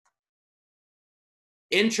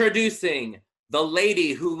Introducing the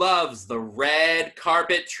lady who loves the red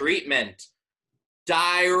carpet treatment,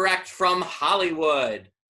 direct from Hollywood,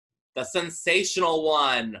 the sensational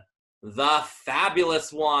one, the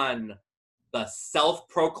fabulous one, the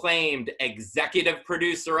self-proclaimed executive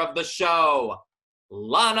producer of the show,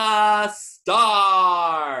 Lana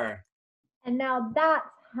Starr. And now that's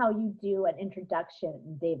how you do an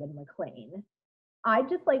introduction, David McLean. I'd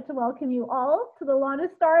just like to welcome you all to the Lana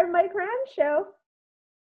Starr and Mike Rand Show.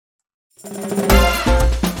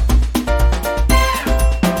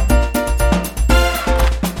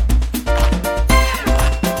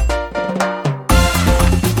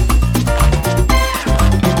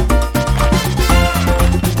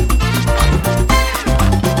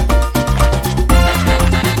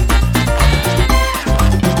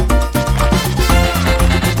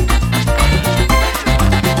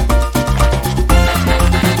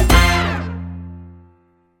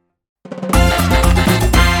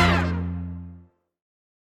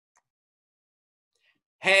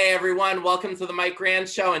 Hey everyone, welcome to the Mike Rand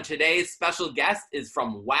Show, and today's special guest is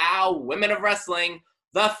from Wow Women of Wrestling,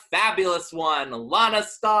 the fabulous one, Lana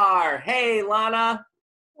Starr. Hey Lana.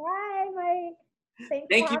 Hi Mike.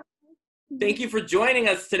 Thank you for joining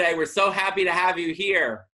us today. We're so happy to have you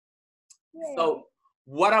here. Yay. So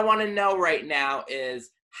what I want to know right now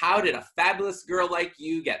is, how did a fabulous girl like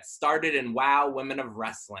you get started in Wow Women of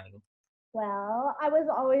Wrestling? Well, I was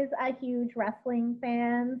always a huge wrestling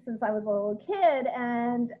fan since I was a little kid,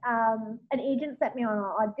 and an agent sent me on an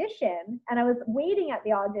audition, and I was waiting at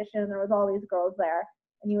the audition, and there was all these girls there,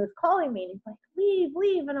 and he was calling me, and he's like,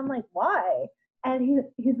 leave, and I'm like, why? And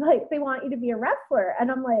he's like, they want you to be a wrestler, and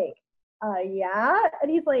I'm like, yeah, and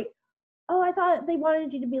he's like, oh, I thought they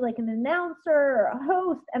wanted you to be like an announcer or a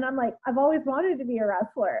host, and I'm like, I've always wanted to be a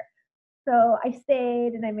wrestler. So I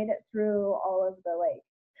stayed, and I made it through all of the like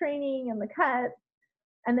training and the cuts,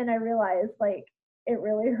 and then I realized like it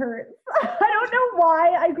really hurts. I don't know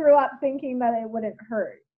why I grew up thinking that it wouldn't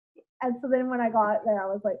hurt, and so then when I got there I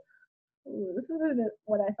was like, ooh, this isn't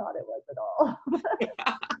what I thought it was at all.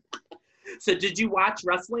 So did you watch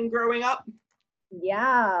wrestling growing up?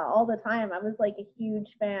 Yeah, all the time. I was like a huge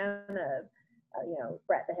fan of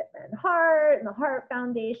Bret the Hitman Hart and the Hart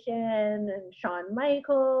Foundation and Shawn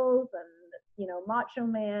Michaels and Macho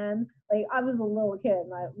Man. Like, I was a little kid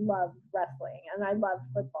and I loved wrestling and I loved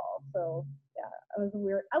football. So yeah, I was a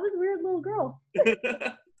weird little girl.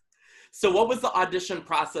 So what was the audition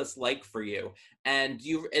process like for you? And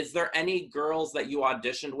is there any girls that you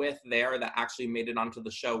auditioned with there that actually made it onto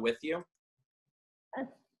the show with you?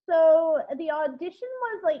 So the audition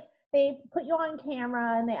was like, they put you on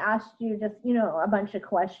camera and they asked you just, a bunch of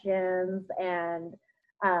questions, and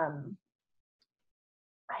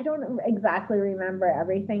I don't exactly remember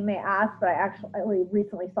everything they asked, but I actually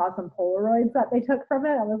recently saw some Polaroids that they took from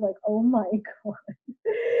it. I was like, oh my God.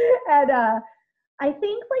 And I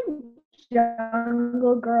think like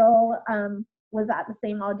Jungle Girl was at the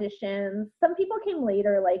same auditions. Some people came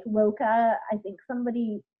later, like Loka. I think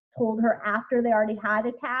somebody told her after they already had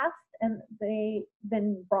a cast and they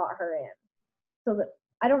then brought her in. So that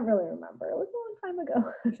I don't really remember. It was a long time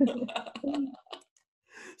ago.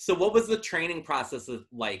 So what was the training process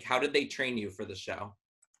like? How did they train you for the show?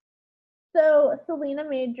 So Selena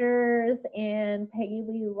Majors and Peggy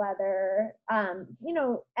Lee Leather,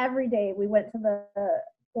 every day we went to the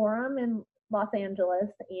Forum in Los Angeles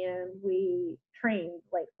and we trained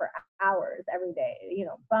like for hours every day,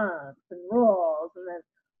 bumps and rolls and then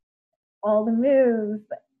all the moves.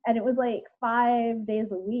 And it was like 5 days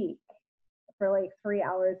a week for like 3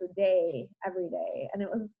 hours a day every day. And it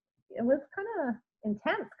was kind of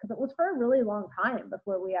intense because it was for a really long time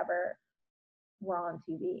before we ever were on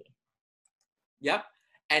TV. Yep.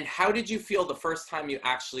 And how did you feel the first time you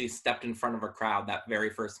actually stepped in front of a crowd, that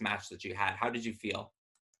very first match that you had? How did you feel?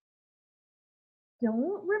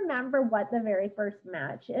 Don't remember what the very first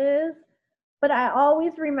match is, but I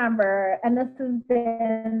always remember, and this has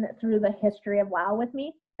been through the history of WoW with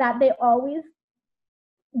me, that they always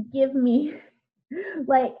give me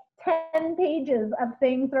like 10 pages of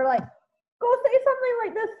things. They're like, go say something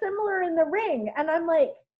like this similar in the ring. And I'm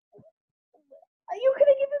like, you could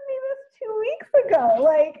have given me this 2 weeks ago.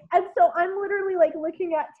 Like, and so I'm literally like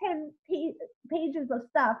looking at 10 pages of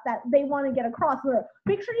stuff that they want to get across. They're,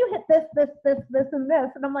 make sure you hit this, and this.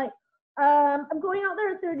 And I'm like, I'm going out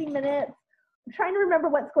there in 30 minutes. I'm trying to remember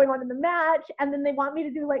what's going on in the match. And then they want me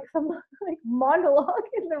to do like some like monologue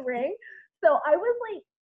in the ring. So I was like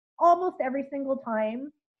almost every single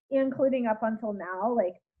time, including up until now,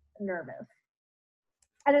 like nervous.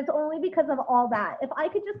 And it's only because of all that. If I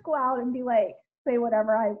could just go out and be like, say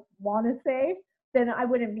whatever I want to say, then I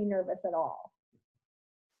wouldn't be nervous at all.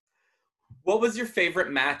 What was your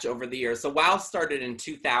favorite match over the years? So WoW started in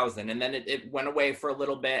 2000 and then it went away for a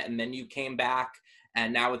little bit and then you came back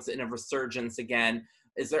and now it's in a resurgence again.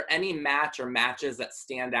 Is there any match or matches that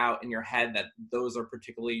stand out in your head that those are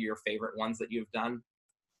particularly your favorite ones that you've done?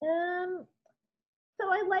 So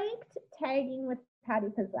I liked tagging with Patty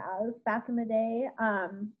Pizzazz back in the day.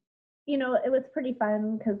 It was pretty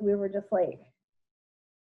fun because we were just like,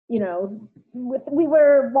 we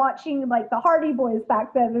were watching like the Hardy Boys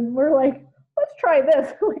back then, and we're like, let's try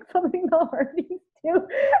this, like something the Hardys do,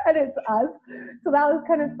 and it's us. So that was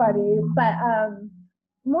kind of funny. But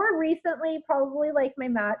more recently, probably like my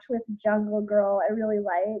match with Jungle Girl, I really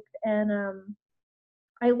liked, and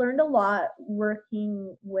I learned a lot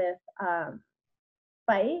working with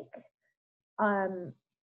Spike.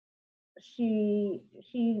 She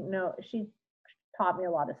taught me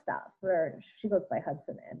a lot of stuff. Where she goes by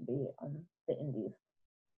Hudson Envy on the Indies.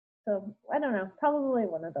 So I don't know, probably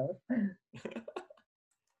one of those.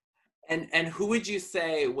 And who would you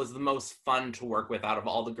say was the most fun to work with out of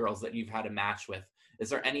all the girls that you've had a match with? Is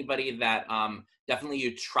there anybody that definitely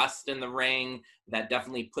you trust in the ring, that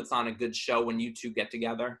definitely puts on a good show when you two get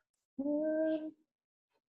together? That's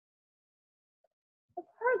a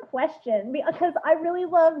hard question because I really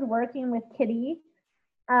loved working with Kitty.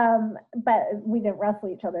 But we didn't wrestle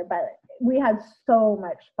each other, but we had so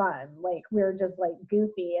much fun. Like we were just like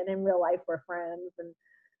goofy, and in real life we're friends, and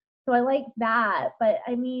so I like that. But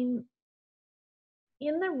I mean,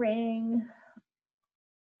 in the ring,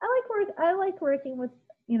 I like working with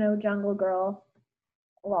Jungle Girl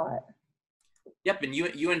a lot. Yep, and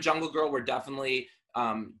you and Jungle Girl were definitely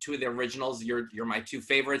two of the originals. You're my two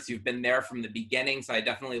favorites. You've been there from the beginning, so I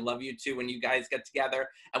definitely love you two when you guys get together.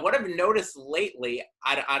 And what I've noticed lately,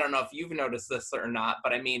 I don't know if you've noticed this or not,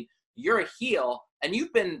 but I mean, you're a heel, and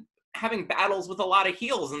you've been having battles with a lot of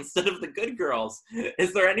heels instead of the good girls.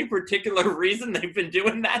 Is there any particular reason they've been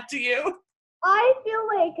doing that to you? I feel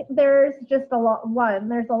like there's just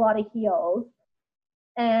there's a lot of heels,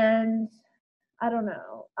 and I don't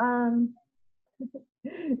know.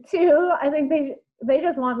 Two, I think they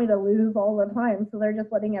just want me to lose all the time, so they're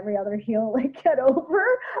just letting every other heel like get over.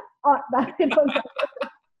 That I don't know.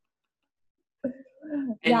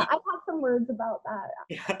 Yeah, I have some words about that.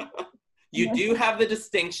 You do have the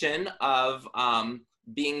distinction of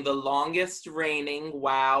being the longest reigning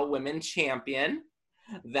WoW Women Champion,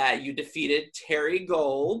 that you defeated Terry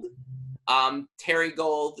Gold. Terry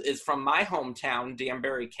Gold is from my hometown,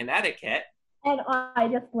 Danbury, Connecticut. And I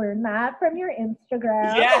just learned that from your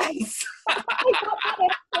Instagram. Yes. I got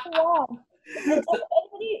that so long.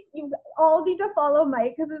 You all need to follow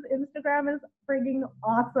Mike because his Instagram is freaking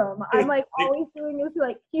awesome. I'm like always doing this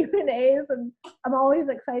like Q&As, and I'm always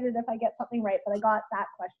excited if I get something right, but I got that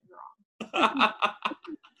question wrong.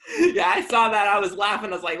 Yeah, I saw that. I was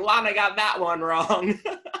laughing. I was like, Lana got that one wrong.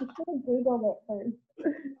 I should have Googled it first.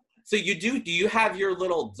 So do you have your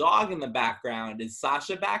little dog in the background? Is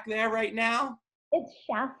Sasha back there right now? It's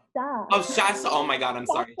Shasta. Oh, Shasta. Oh my God, I'm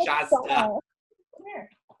sorry. Shasta. Come here.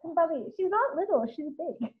 Come, Bubby. She's not little, she's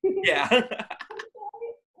big. Yeah.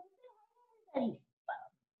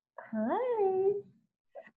 Hi.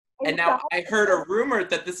 And now I heard a rumor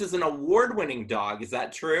that this is an award-winning dog. Is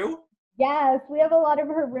that true? Yes, we have a lot of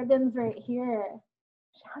her ribbons right here.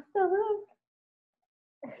 Shasta,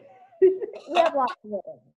 look. We have lots of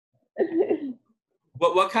ribbons.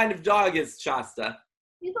 What kind of dog is Shasta?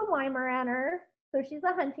 She's a Weimaraner, so she's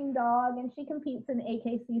a hunting dog, and she competes in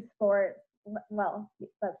AKC sports. Well,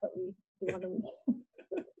 that's what we want to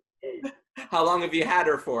do. How long have you had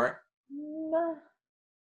her for?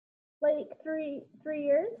 Like three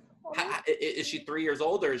years. Is she 3 years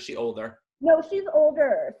old or is she older? No, she's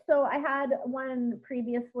older. So I had one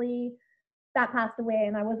previously that passed away,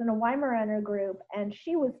 and I was in a Weimaraner group, and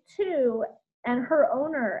she was 2, and her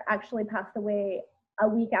owner actually passed away a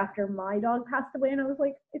week after my dog passed away, and I was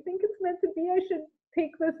like, I think it's meant to be. I should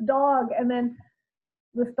take this dog. And then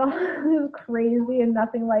this dog is crazy and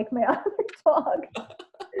nothing like my other dog.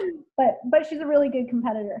 But she's a really good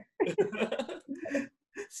competitor.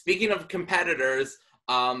 Speaking of competitors,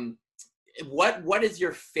 what is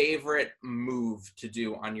your favorite move to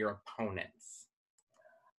do on your opponents?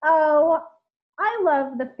 Oh, I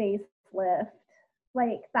love the facelift.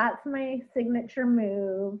 Like, that's my signature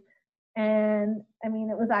move. And I mean,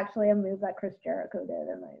 it was actually a move that Chris Jericho did,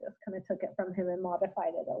 and I just kind of took it from him and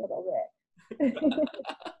modified it a little bit.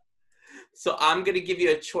 So I'm going to give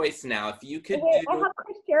you a choice now. If you could I have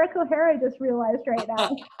Chris Jericho hair, I just realized right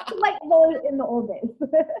now. Like those in the old days.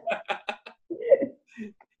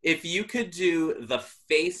 If you could do the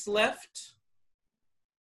facelift,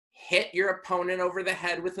 hit your opponent over the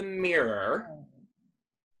head with a mirror,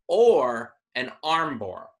 or an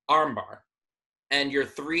armbar. And your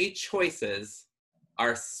three choices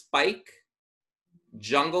are Spike,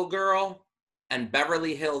 Jungle Girl, and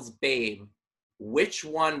Beverly Hills Babe. Which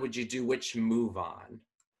one would you do which move on?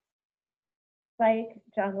 Spike,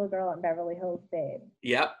 Jungle Girl, and Beverly Hills Babe.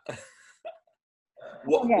 Yep.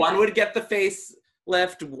 Okay. One would get the face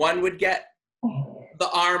lift, one would get the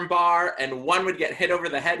arm bar, and one would get hit over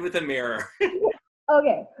the head with a mirror.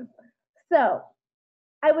 Okay. So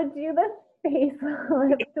I would do the face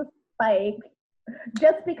lift to Spike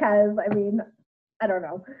just because, I mean, I don't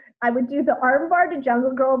know. I would do the arm bar to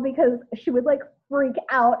Jungle Girl because she would like freak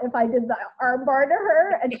out if I did the arm bar to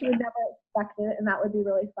her and she would never expect it, and that would be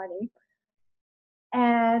really funny.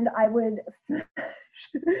 And I would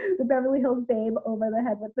the Beverly Hills Babe over the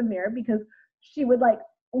head with the mirror because she would like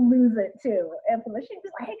lose it too. And she'd be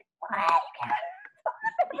like, what?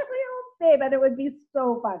 Beverly Hills Babe, and it would be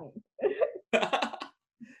so funny.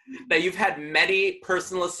 Now, you've had many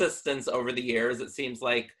personal assistants over the years. It seems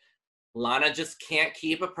like Lana just can't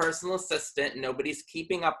keep a personal assistant. Nobody's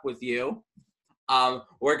keeping up with you.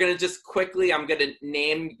 We're going to just quickly, I'm going to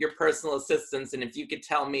name your personal assistants, and if you could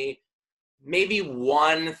tell me maybe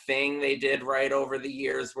one thing they did right over the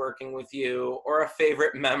years working with you, or a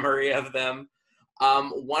favorite memory of them.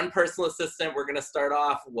 One personal assistant we're going to start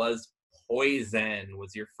off was Poison,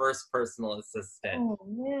 was your first personal assistant. Oh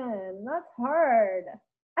man, that's hard.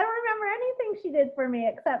 I don't remember anything she did for me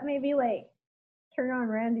except maybe like turn on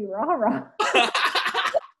Randy Rah Rah.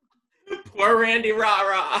 Poor Randy Rah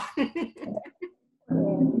Rah.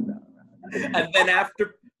 And then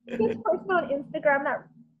after this person on Instagram that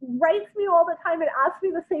writes me all the time and asks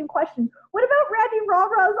me the same question. What about Randy Rah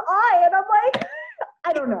Rah's eye? And I'm like,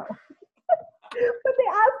 I don't know. But they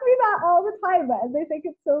ask me that all the time, and they think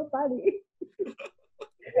it's so funny.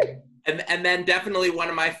 And then definitely one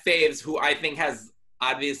of my faves, who I think has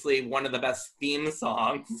obviously one of the best theme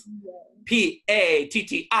songs. Yeah.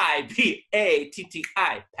 P-A-T-T-I,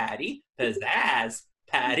 P-A-T-T-I, Patty Pizzazz,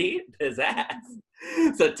 Patty Pizzazz.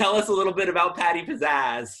 So tell us a little bit about Patty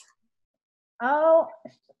Pizzazz. Oh,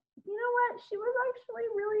 you know what? She was actually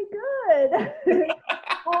really good. She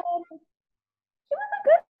was a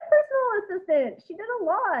good personal assistant. She did a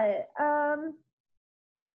lot.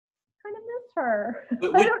 Kind of miss her.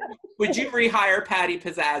 Would you rehire Patty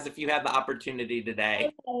Pizzazz if you had the opportunity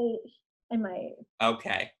today? I might.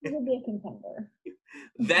 Okay. She would be a contender.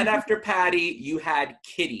 Then after Patty, you had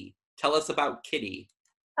Kitty. Tell us about Kitty.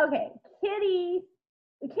 Okay, Kitty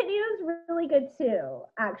was really good too,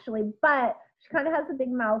 actually, but she kind of has a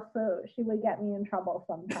big mouth, so she would get me in trouble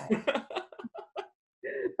sometimes.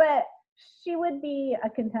 But she would be a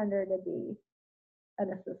contender to be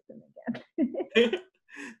an assistant again.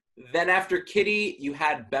 Then after Kitty, you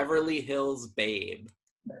had Beverly Hills Babe.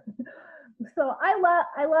 So I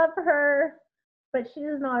love her, but she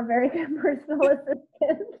is not a very good personal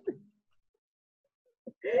assistant.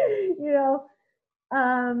 You know,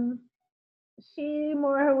 she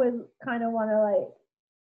more would kind of want to like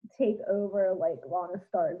take over like Lana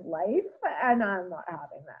Starr's life, and I'm not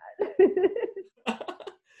having that.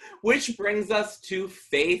 Which brings us to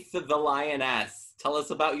Faith the Lioness. Tell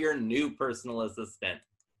us about your new personal assistant.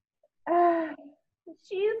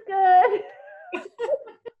 She's good.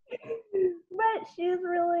 But she's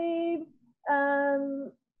really, I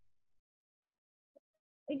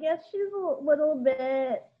guess she's a little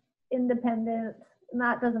bit independent. And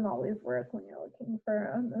that doesn't always work when you're looking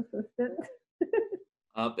for an assistant.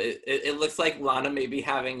 It looks like Lana may be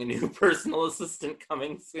having a new personal assistant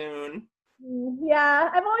coming soon. Yeah,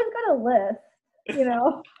 I've always got a list, you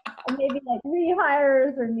know, maybe like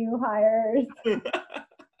rehires or new hires.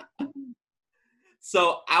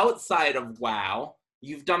 So outside of WoW,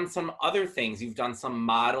 you've done some other things. You've done some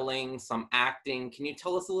modeling, some acting. Can you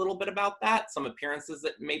tell us a little bit about that? Some appearances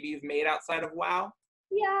that maybe you've made outside of WoW?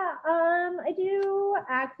 Yeah, I do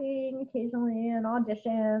acting occasionally and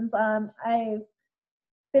auditions. I've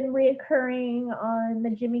been reoccurring on the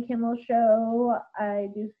Jimmy Kimmel Show. I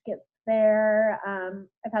do skits there.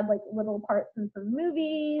 I've had like little parts in some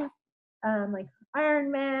movies, like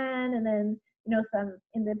Iron Man, and then some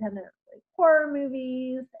independent like horror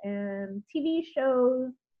movies and TV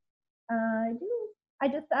shows.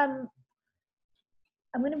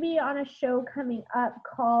 I'm going to be on a show coming up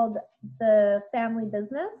called The Family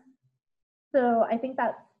Business. So I think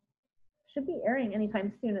that should be airing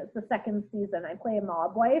anytime soon. It's the second season. I play a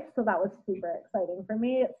mob wife, so that was super exciting for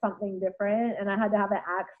me. It's something different, and I had to have an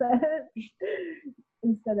accent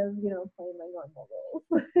instead of, playing my normal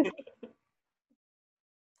roles.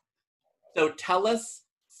 So tell us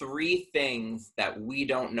 3 things that we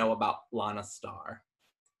don't know about Lana Starr.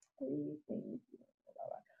 3 things.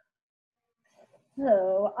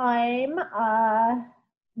 So I'm a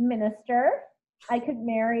minister. I could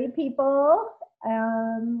marry people.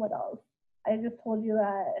 What else? I just told you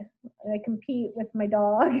that I compete with my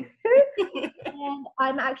dog. And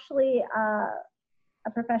I'm actually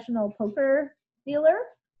a professional poker dealer,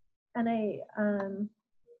 and I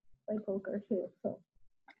play poker too. So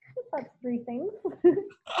that's 3 things.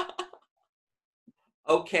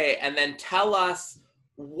 Okay, and then tell us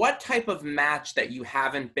what type of match that you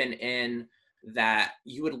haven't been in that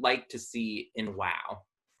you would like to see in WoW.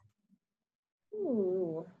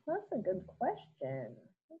 Ooh, that's a good question.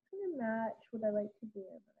 What kind of match would I like to do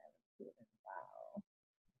in that I would do in WoW?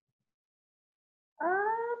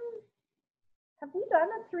 Have we done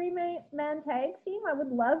a 3-man tag team? I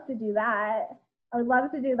would love to do that. I would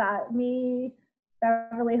love to do that. Me,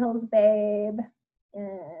 Beverly Hills Babe,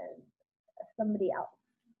 and somebody else.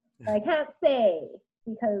 But I can't say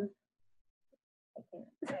because I can't.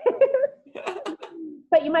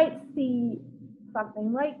 But you might see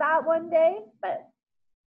something like that one day, but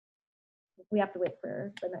we have to wait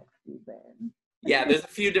for the next season. Yeah, there's a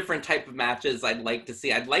few different type of matches I'd like to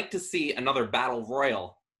see. I'd like to see another battle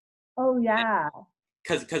royal. Oh yeah.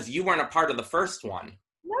 Because you weren't a part of the first one.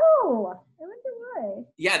 No, I wonder why.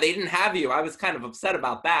 Yeah, they didn't have you. I was kind of upset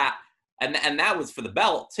about that. And that was for the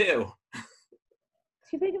belt, too.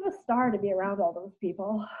 Too big of a star to be around all those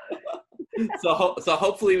people. So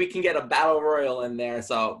hopefully we can get a battle royal in there.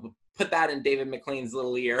 So put that in David McLean's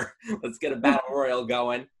little ear. Let's get a battle royal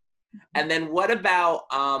going. And then what about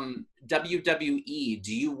WWE?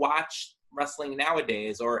 Do you watch wrestling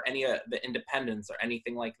nowadays, or any of the independents or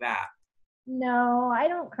anything like that? No, I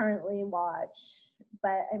don't currently watch,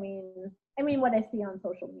 but I mean what I see on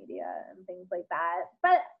social media and things like that.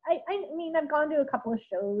 But I mean I've gone to a couple of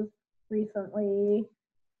shows recently,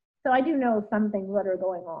 so I do know some things that are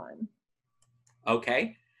going on.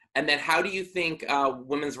 Okay. And then how do you think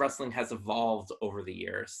women's wrestling has evolved over the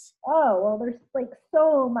years? Oh, well, there's like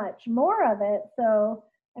so much more of it. So,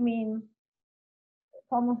 I mean, it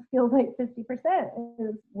almost feels like 50%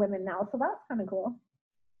 is women now. So that's kind of cool.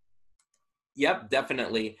 Yep,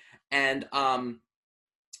 definitely. And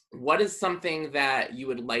what is something that you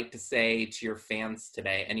would like to say to your fans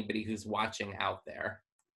today? Anybody who's watching out there?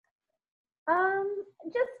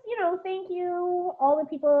 Just, thank you, all the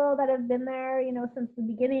people that have been there, since the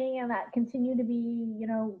beginning and that continue to be,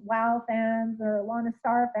 WoW fans or Lana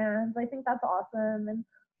Star fans. I think that's awesome. And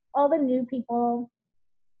all the new people,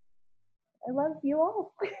 I love you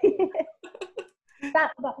all.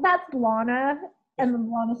 That's Lana, and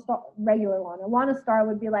then Lana Star, regular Lana. Lana Star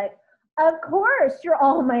would be like, of course, you're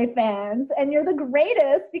all my fans, and you're the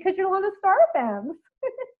greatest because you're Lana Star fans.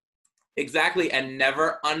 Exactly, and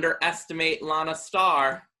never underestimate Lana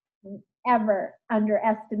Star. Ever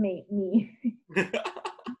underestimate me.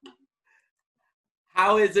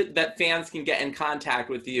 How is it that fans can get in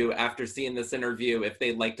contact with you after seeing this interview if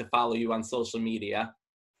they'd like to follow you on social media?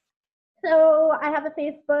 So I have a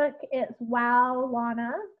Facebook. It's Wow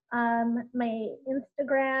Lana. My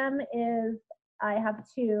Instagram is, I have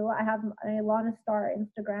 2. I have a Lana Star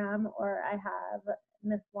Instagram, or I have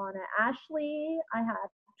Miss Lana Ashley. I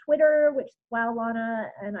have Twitter, which is Wow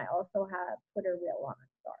Lana, and I also have Twitter Real Lana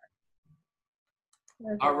Star.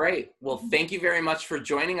 All right. Well, thank you very much for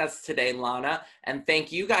joining us today, Lana. And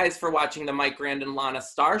thank you guys for watching the Mike Rand and Lana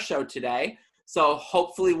Star Show today. So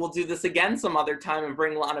hopefully we'll do this again some other time and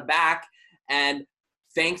bring Lana back. And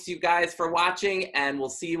thanks you guys for watching, and we'll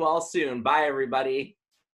see you all soon. Bye, everybody.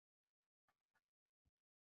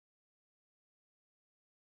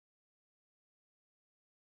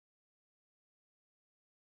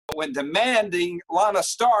 When demanding, Lana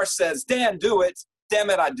Star says, Dan, do it. Damn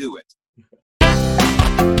it, I do it.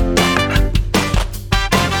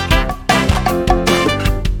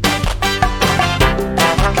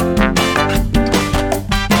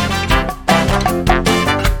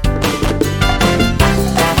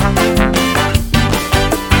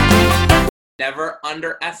 Never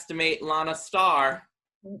underestimate Lana Star.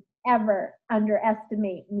 Ever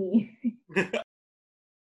underestimate me.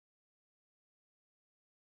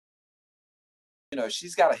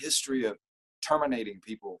 She's got a history of terminating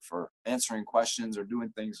people for answering questions or doing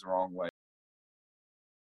things the wrong way.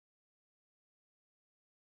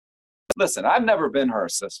 Listen, I've never been her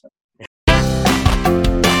assistant.